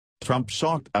Trump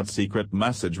shocked at secret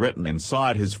message written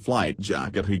inside his flight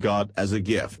jacket he got as a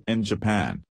gift in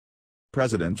Japan.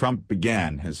 President Trump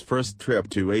began his first trip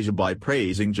to Asia by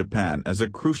praising Japan as a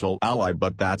crucial ally,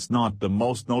 but that's not the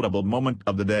most notable moment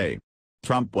of the day.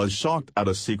 Trump was shocked at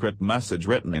a secret message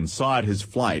written inside his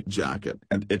flight jacket,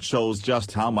 and it shows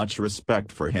just how much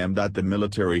respect for him that the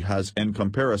military has in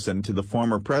comparison to the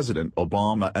former President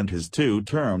Obama and his 2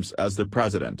 terms as the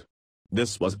president.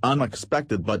 This was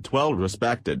unexpected but well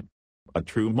respected. A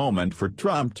true moment for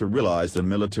Trump to realize the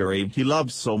military he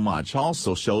loves so much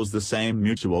also shows the same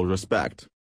mutual respect.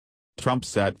 Trump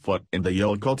set foot in the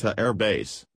Yokota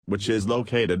Airbase, which is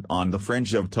located on the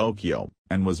fringe of Tokyo,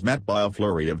 and was met by a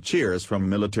flurry of cheers from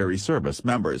military service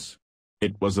members.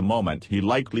 It was a moment he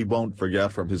likely won't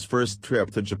forget from his first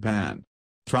trip to Japan.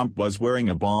 Trump was wearing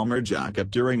a bomber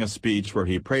jacket during a speech where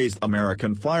he praised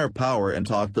American firepower and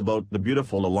talked about the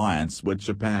beautiful alliance with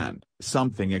Japan,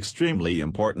 something extremely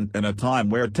important in a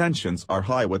time where tensions are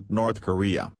high with North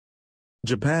Korea.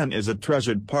 Japan is a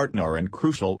treasured partner and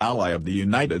crucial ally of the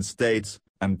United States,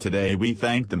 and today we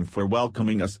thank them for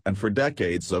welcoming us and for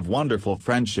decades of wonderful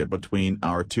friendship between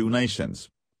our 2 nations,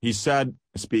 he said,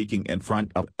 speaking in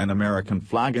front of an American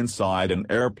flag inside an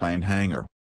airplane hangar.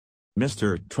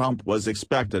 Mr. Trump was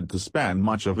expected to spend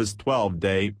much of his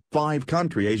 12-day,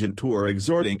 5-country Asian tour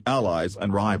exhorting allies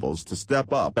and rivals to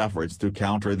step up efforts to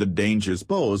counter the dangers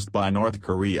posed by North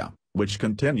Korea, which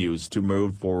continues to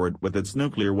move forward with its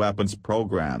nuclear weapons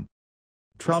program.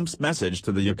 Trump's message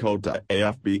to the Yokota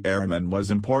Airbase airmen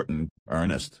was important,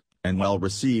 earnest, and well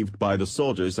received by the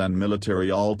soldiers and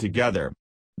military altogether.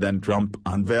 Then Trump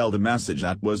unveiled a message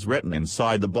that was written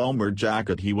inside the bomber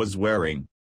jacket he was wearing.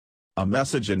 A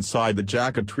message inside the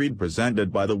jacket read,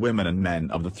 presented by the women and men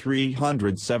of the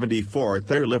 374th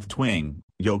Airlift Wing,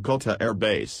 Yokota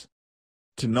Airbase.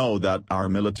 To know that our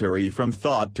military from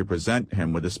thought to present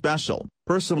him with a special,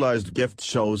 personalized gift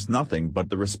shows nothing but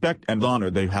the respect and honor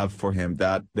they have for him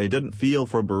that they didn't feel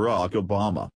for Barack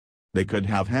Obama. They could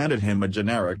have handed him a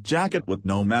generic jacket with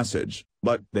no message,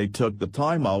 but they took the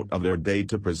time out of their day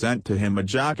to present to him a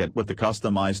jacket with a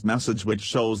customized message which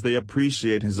shows they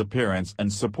appreciate his appearance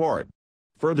and support.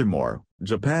 Furthermore,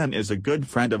 Japan is a good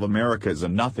friend of America's,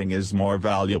 and nothing is more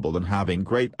valuable than having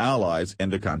great allies in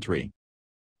the country.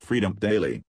 Freedom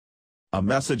Daily. A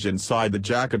message inside the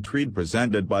jacket read,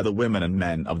 presented by the women and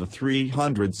men of the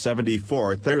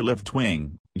 374th Airlift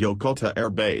Wing, Yokota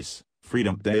Airbase,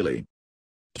 Freedom Daily.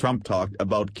 Trump talked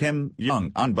about Kim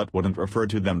Jong-un but wouldn't refer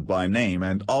to them by name,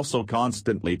 and also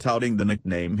constantly touting the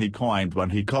nickname he coined when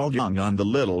he called Jong-un the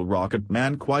Little Rocket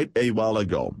Man quite a while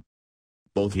ago.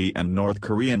 Both he and North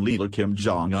Korean leader Kim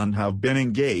Jong-un have been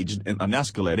engaged in an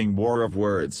escalating war of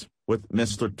words, with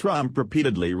Mr. Trump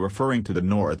repeatedly referring to the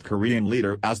North Korean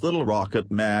leader as Little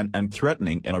Rocket Man and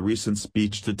threatening in a recent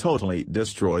speech to totally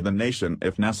destroy the nation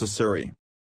if necessary.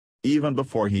 Even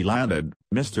before he landed,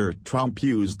 Mr. Trump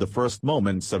used the first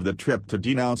moments of the trip to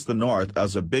denounce the North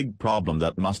as a big problem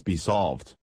that must be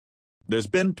solved. There's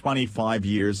been 25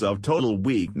 years of total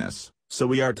weakness, so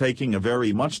we are taking a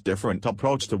very much different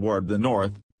approach toward the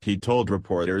North, he told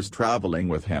reporters traveling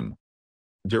with him.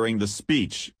 During the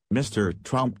speech, Mr.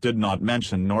 Trump did not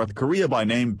mention North Korea by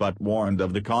name but warned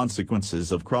of the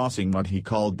consequences of crossing what he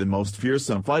called the most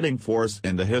fearsome fighting force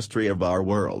in the history of our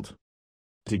world.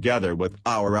 Together with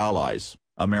our allies,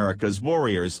 America's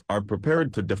warriors are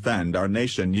prepared to defend our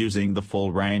nation using the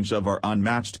full range of our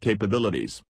unmatched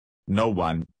capabilities. No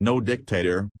one, no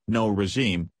dictator, no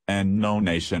regime, and no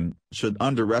nation, should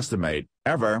underestimate,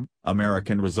 ever,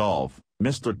 American resolve,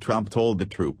 Mr. Trump told the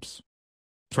troops.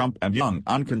 Trump and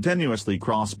Jong-un continuously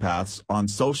cross paths on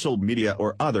social media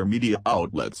or other media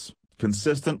outlets,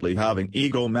 consistently having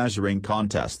ego measuring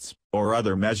contests, or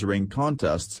other measuring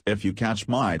contests if you catch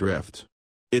my drift.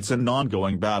 It's an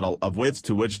ongoing battle of wits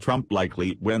to which Trump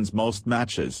likely wins most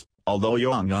matches, although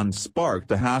Jong-un sparked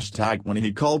a hashtag when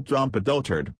he called Trump a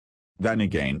dotard. Then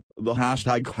again, the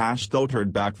hashtag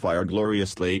 #dotard backfired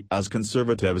gloriously as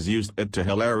conservatives used it to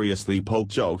hilariously poke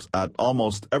jokes at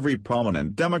almost every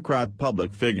prominent Democrat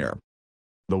public figure.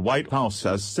 The White House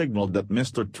has signaled that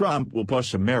Mr. Trump will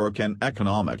push American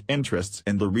economic interests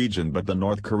in the region, but the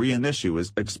North Korean issue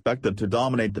is expected to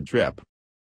dominate the trip.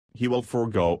 He will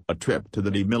forego a trip to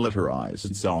the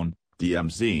Demilitarized Zone,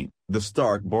 DMZ, the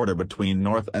stark border between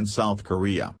North and South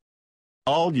Korea.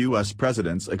 All U.S.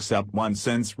 presidents except one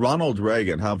since Ronald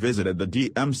Reagan have visited the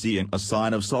DMZ in a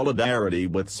sign of solidarity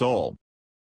with Seoul.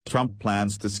 Trump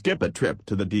plans to skip a trip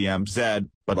to the DMZ,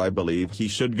 but I believe he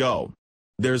should go.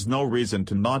 There's no reason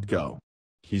to not go.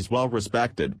 He's well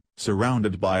respected,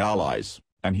 surrounded by allies,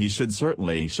 and he should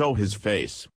certainly show his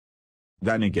face.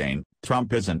 Then again,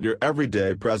 Trump isn't your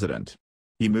everyday president.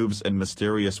 He moves in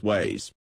mysterious ways.